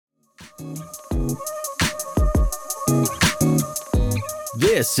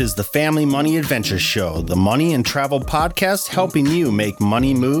This is the Family Money Adventure Show, the money and travel podcast helping you make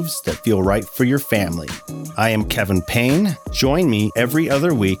money moves that feel right for your family. I am Kevin Payne. Join me every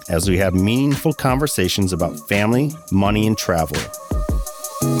other week as we have meaningful conversations about family, money, and travel.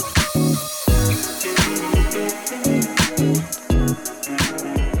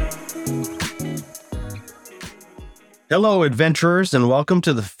 Hello, adventurers, and welcome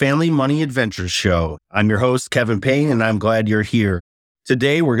to the Family Money Adventure Show. I'm your host, Kevin Payne, and I'm glad you're here.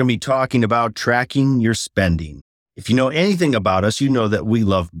 Today, we're going to be talking about tracking your spending. If you know anything about us, you know that we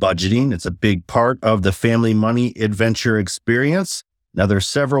love budgeting. It's a big part of the Family Money Adventure experience. Now, there are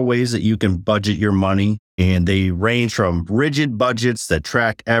several ways that you can budget your money, and they range from rigid budgets that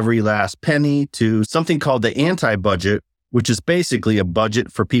track every last penny to something called the anti-budget, which is basically a budget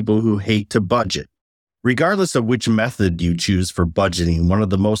for people who hate to budget. Regardless of which method you choose for budgeting, one of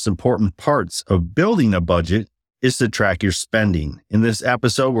the most important parts of building a budget is to track your spending. In this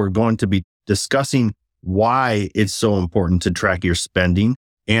episode, we're going to be discussing why it's so important to track your spending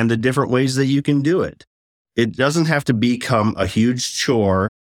and the different ways that you can do it. It doesn't have to become a huge chore,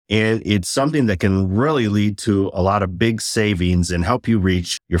 and it's something that can really lead to a lot of big savings and help you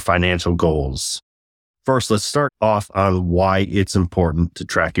reach your financial goals. First, let's start off on why it's important to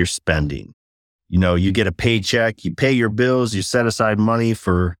track your spending. You know, you get a paycheck, you pay your bills, you set aside money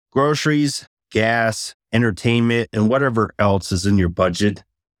for groceries, gas, entertainment, and whatever else is in your budget.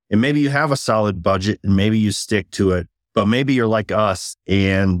 And maybe you have a solid budget and maybe you stick to it, but maybe you're like us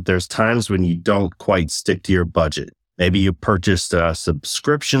and there's times when you don't quite stick to your budget. Maybe you purchased a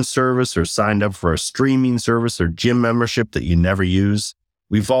subscription service or signed up for a streaming service or gym membership that you never use.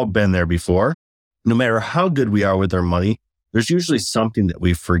 We've all been there before. No matter how good we are with our money, there's usually something that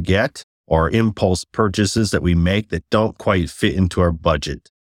we forget or impulse purchases that we make that don't quite fit into our budget.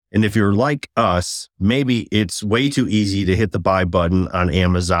 And if you're like us, maybe it's way too easy to hit the buy button on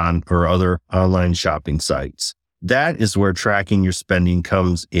Amazon or other online shopping sites. That is where tracking your spending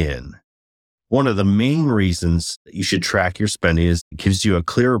comes in. One of the main reasons that you should track your spending is it gives you a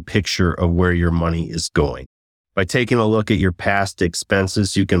clearer picture of where your money is going. By taking a look at your past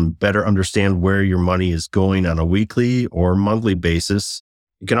expenses, you can better understand where your money is going on a weekly or monthly basis.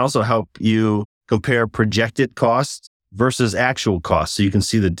 It can also help you compare projected costs versus actual costs so you can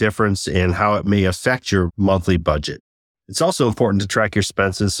see the difference in how it may affect your monthly budget. It's also important to track your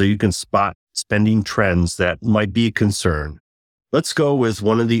expenses so you can spot spending trends that might be a concern. Let's go with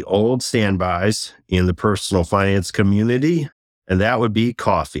one of the old standbys in the personal finance community, and that would be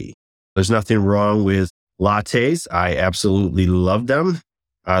coffee. There's nothing wrong with lattes. I absolutely love them.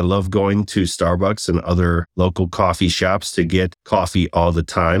 I love going to Starbucks and other local coffee shops to get coffee all the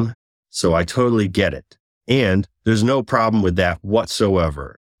time. So I totally get it. And there's no problem with that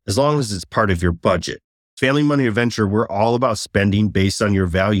whatsoever, as long as it's part of your budget. Family Money Adventure, we're all about spending based on your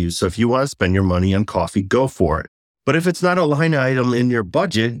values. So if you want to spend your money on coffee, go for it. But if it's not a line item in your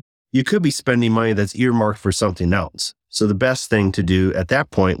budget, you could be spending money that's earmarked for something else. So the best thing to do at that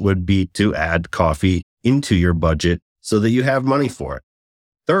point would be to add coffee into your budget so that you have money for it.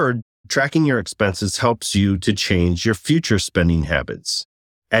 Third, tracking your expenses helps you to change your future spending habits.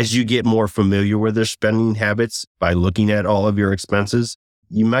 As you get more familiar with your spending habits by looking at all of your expenses,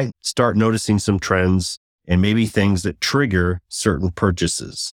 you might start noticing some trends and maybe things that trigger certain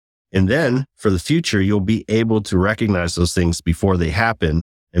purchases. And then for the future, you'll be able to recognize those things before they happen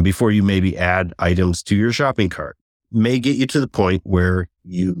and before you maybe add items to your shopping cart. It may get you to the point where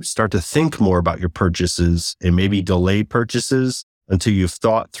you start to think more about your purchases and maybe delay purchases until you've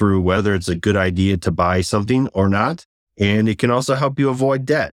thought through whether it's a good idea to buy something or not. And it can also help you avoid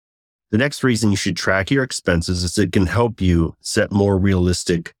debt. The next reason you should track your expenses is it can help you set more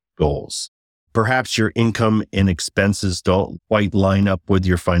realistic goals. Perhaps your income and expenses don't quite line up with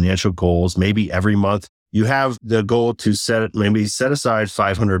your financial goals. Maybe every month you have the goal to set aside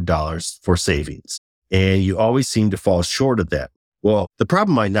 $500 for savings, and you always seem to fall short of that. Well, the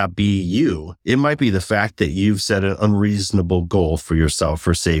problem might not be you. It might be the fact that you've set an unreasonable goal for yourself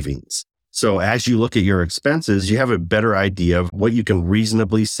for savings. So as you look at your expenses, you have a better idea of what you can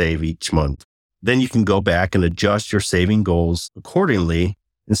reasonably save each month. Then you can go back and adjust your saving goals accordingly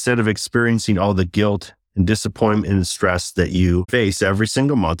instead of experiencing all the guilt and disappointment and stress that you face every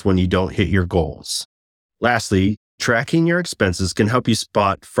single month when you don't hit your goals. Lastly, tracking your expenses can help you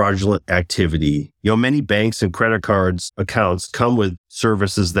spot fraudulent activity. Many banks and credit cards accounts come with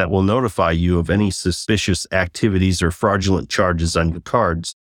services that will notify you of any suspicious activities or fraudulent charges on your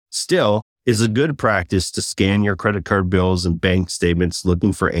cards. Still, it's a good practice to scan your credit card bills and bank statements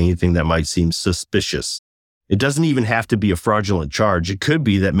looking for anything that might seem suspicious. It doesn't even have to be a fraudulent charge. It could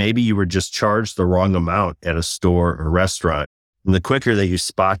be that maybe you were just charged the wrong amount at a store or restaurant. And the quicker that you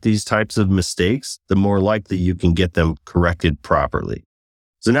spot these types of mistakes, the more likely you can get them corrected properly.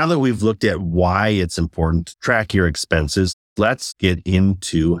 So now that we've looked at why it's important to track your expenses, let's get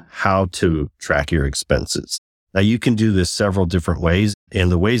into how to track your expenses. Now, you can do this several different ways,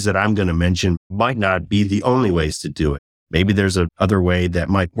 and the ways that I'm going to mention might not be the only ways to do it. Maybe there's another way that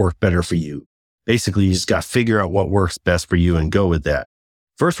might work better for you. Basically, you just got to figure out what works best for you and go with that.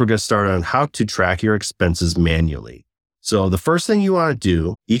 First, we're going to start on how to track your expenses manually. So the first thing you want to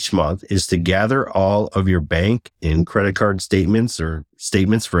do each month is to gather all of your bank and credit card statements or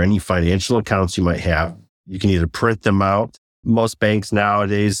statements for any financial accounts you might have. You can either print them out. Most banks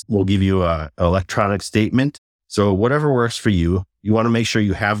nowadays will give you an electronic statement. So whatever works for you, you want to make sure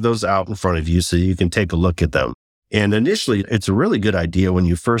you have those out in front of you so you can take a look at them. And initially, it's a really good idea when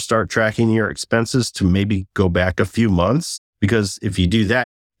you first start tracking your expenses to maybe go back a few months, because if you do that,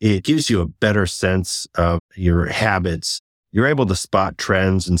 it gives you a better sense of your habits. You're able to spot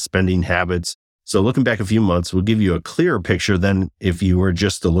trends and spending habits. So looking back a few months will give you a clearer picture than if you were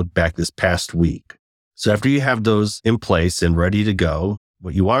just to look back this past week. So after you have those in place and ready to go,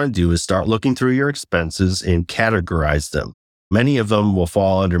 what you want to do is start looking through your expenses and categorize them. Many of them will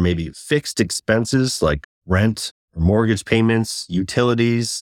fall under maybe fixed expenses like rent or mortgage payments,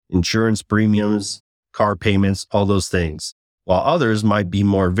 utilities, insurance premiums, car payments, all those things. While others might be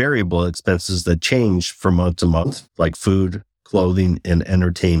more variable expenses that change from month to month, like food, clothing, and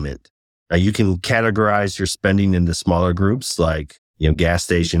entertainment. Now, you can categorize your spending into smaller groups like gas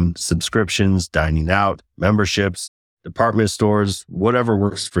station subscriptions, dining out, memberships, department stores, whatever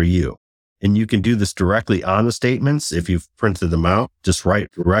works for you. And you can do this directly on the statements. If you've printed them out, just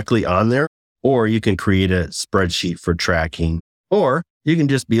write directly on there, or you can create a spreadsheet for tracking, or you can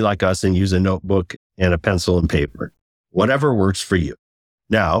just be like us and use a notebook and a pencil and paper. Whatever works for you.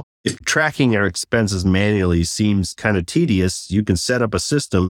 Now, if tracking your expenses manually seems kind of tedious, you can set up a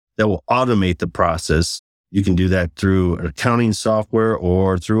system that will automate the process. You can do that through an accounting software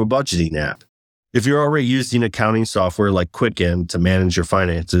or through a budgeting app. If you're already using accounting software like Quicken to manage your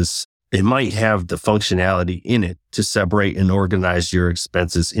finances, it might have the functionality in it to separate and organize your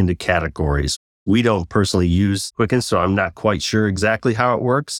expenses into categories. We don't personally use Quicken, so I'm not quite sure exactly how it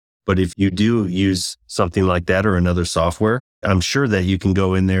works. But if you do use something like that or another software, I'm sure that you can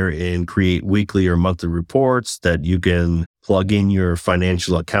go in there and create weekly or monthly reports, that you can plug in your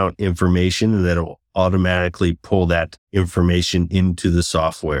financial account information and that it will automatically pull that information into the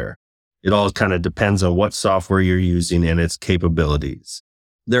software. It all kind of depends on what software you're using and its capabilities.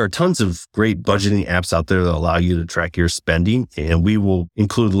 There are tons of great budgeting apps out there that allow you to track your spending, and we will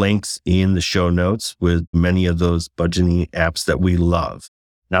include links in the show notes with many of those budgeting apps that we love.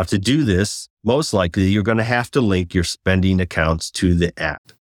 Now, to do this, most likely you're going to have to link your spending accounts to the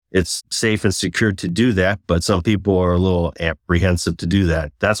app. It's safe and secure to do that, but some people are a little apprehensive to do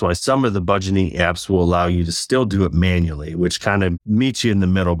that. That's why some of the budgeting apps will allow you to still do it manually, which kind of meets you in the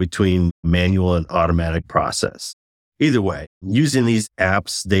middle between manual and automatic process. Either way, using these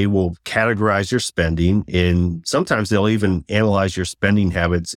apps, they will categorize your spending, and sometimes they'll even analyze your spending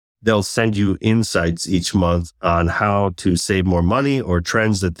habits. They'll send you insights each month on how to save more money or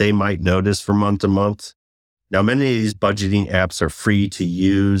trends that they might notice from month to month. Now, many of these budgeting apps are free to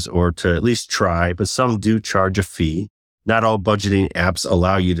use or to at least try, but some do charge a fee. Not all budgeting apps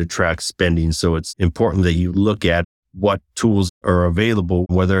allow you to track spending, so it's important that you look at what tools are available,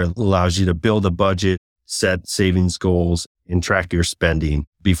 whether it allows you to build a budget, set savings goals, and track your spending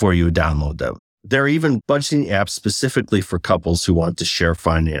before you download them. There are even budgeting apps specifically for couples who want to share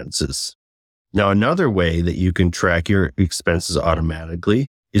finances. Now, another way that you can track your expenses automatically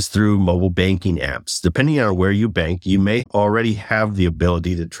is through mobile banking apps. Depending on where you bank, you may already have the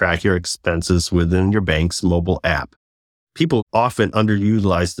ability to track your expenses within your bank's mobile app. People often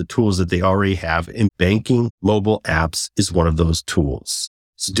underutilize the tools that they already have, and banking mobile apps is one of those tools.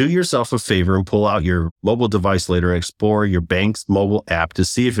 So do yourself a favor and pull out your mobile device later and explore your bank's mobile app to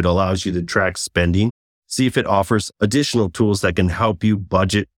see if it allows you to track spending, see if it offers additional tools that can help you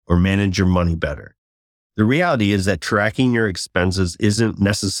budget or manage your money better. The reality is that tracking your expenses isn't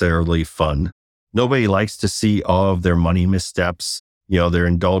necessarily fun. Nobody likes to see all of their money missteps, their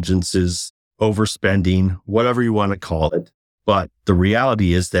indulgences, overspending, whatever you want to call it. But the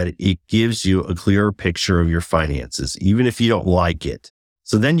reality is that it gives you a clearer picture of your finances, even if you don't like it.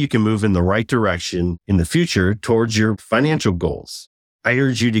 So then you can move in the right direction in the future towards your financial goals. I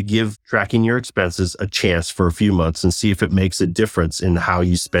urge you to give tracking your expenses a chance for a few months and see if it makes a difference in how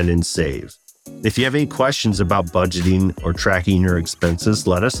you spend and save. If you have any questions about budgeting or tracking your expenses,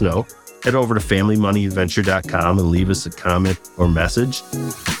 let us know. head over to FamilyMoneyAdventure.com and leave us a comment or message.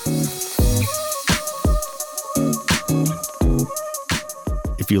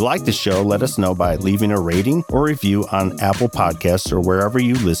 If you like the show, let us know by leaving a rating or review on Apple Podcasts or wherever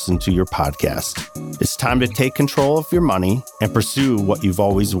you listen to your podcast. It's time to take control of your money and pursue what you've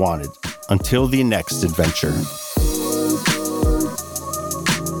always wanted. Until the next adventure.